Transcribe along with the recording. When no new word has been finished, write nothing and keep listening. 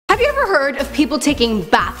Have you ever heard of people taking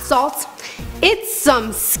bath salts? It's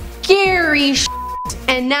some scary shit.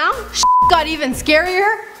 And now, shit got even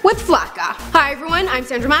scarier with Flakka. Hi everyone, I'm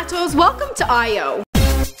Sandra Matos. Welcome to I.O.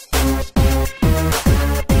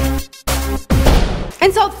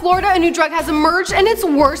 In South Florida, a new drug has emerged and it's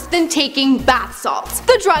worse than taking bath salts.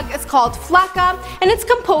 The drug is called Flakka and it's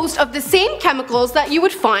composed of the same chemicals that you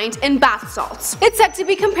would find in bath salts. It's said to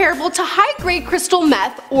be comparable to high-grade crystal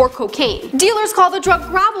meth or cocaine. Dealers call the drug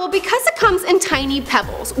gravel because it comes in tiny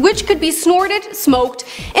pebbles, which could be snorted, smoked,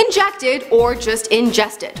 injected, or just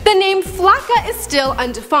ingested. The name Flakka is still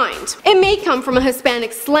undefined. It may come from a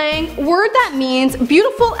Hispanic slang word that means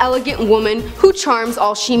beautiful, elegant woman who charms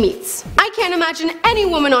all she meets. I can't imagine any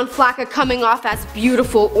woman on Flakka coming off as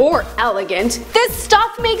beautiful or elegant. This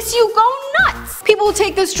stuff makes you go nuts! People who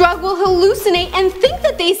take this drug will hallucinate and think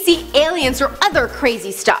that they see aliens or other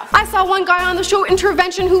crazy stuff. I saw one guy on the show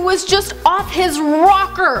Intervention who was just off his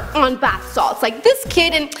rocker on bath salts. Like this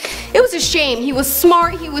kid, and it was a shame. He was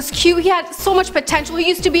smart, he was cute, he had so much potential, he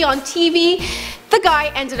used to be on TV. The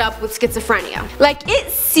guy ended up with schizophrenia. Like it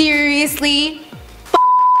seriously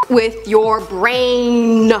with your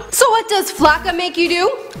brain. So what does Flakka make you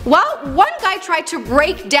do? Well, one guy tried to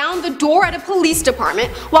break down the door at a police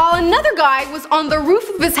department while another guy was on the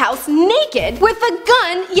roof of his house naked with a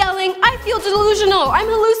gun yelling, "I feel delusional, I'm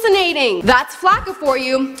hallucinating." That's Flakka for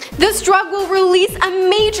you. This drug will release a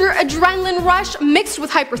major adrenaline rush mixed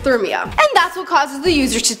with hyperthermia. And that's what causes the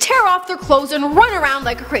user to tear off their clothes and run around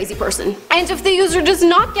like a crazy person. And if the user does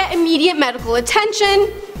not get immediate medical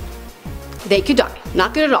attention, they could die.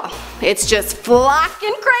 Not good at all. It's just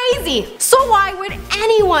flacking crazy. So why would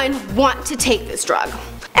anyone want to take this drug?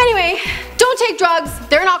 Anyway, don't take drugs.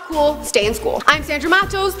 They're not cool. Stay in school. I'm Sandra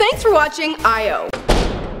Matos. Thanks for watching I.O.